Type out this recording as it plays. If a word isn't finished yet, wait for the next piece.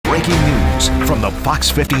breaking news from the Fox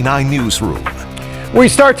 59 newsroom. We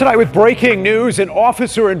start tonight with breaking news, an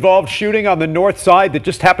officer-involved shooting on the north side that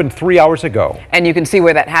just happened 3 hours ago. And you can see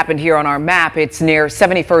where that happened here on our map. It's near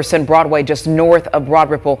 71st and Broadway, just north of Broad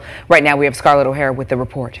Ripple. Right now we have Scarlett O'Hara with the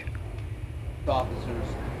report.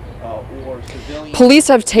 Police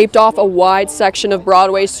have taped off a wide section of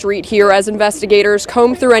Broadway Street here as investigators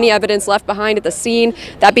comb through any evidence left behind at the scene.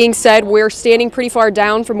 That being said, we're standing pretty far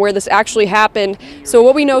down from where this actually happened. So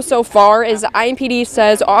what we know so far is IMPD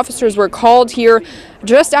says officers were called here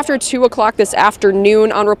just after 2 o'clock this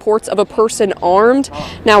afternoon on reports of a person armed.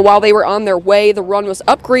 Now, while they were on their way, the run was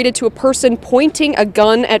upgraded to a person pointing a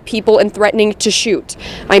gun at people and threatening to shoot.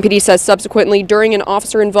 IMPD says subsequently, during an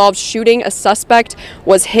officer-involved shooting, a suspect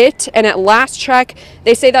was hit, and at last check,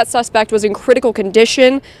 they say that suspect was in critical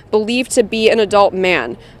condition, believed to be an adult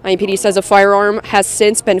man. IMPD says a firearm has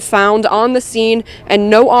since been found on the scene, and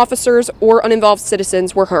no officers or uninvolved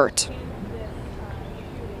citizens were hurt.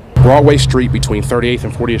 Broadway Street between 38th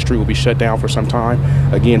and 40th Street will be shut down for some time.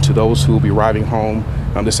 Again, to those who will be arriving home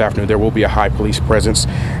this afternoon, there will be a high police presence.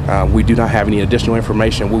 We do not have any additional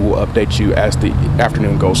information. We will update you as the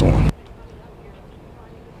afternoon goes on.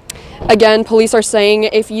 Again, police are saying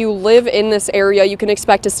if you live in this area, you can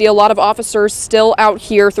expect to see a lot of officers still out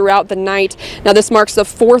here throughout the night. Now, this marks the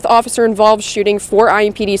 4th officer-involved shooting for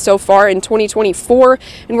IMPD so far in 2024,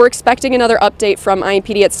 and we're expecting another update from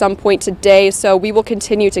IMPD at some point today, so we will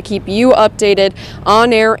continue to keep you updated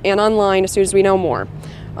on air and online as soon as we know more.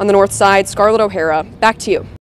 On the north side, Scarlett O'Hara, back to you.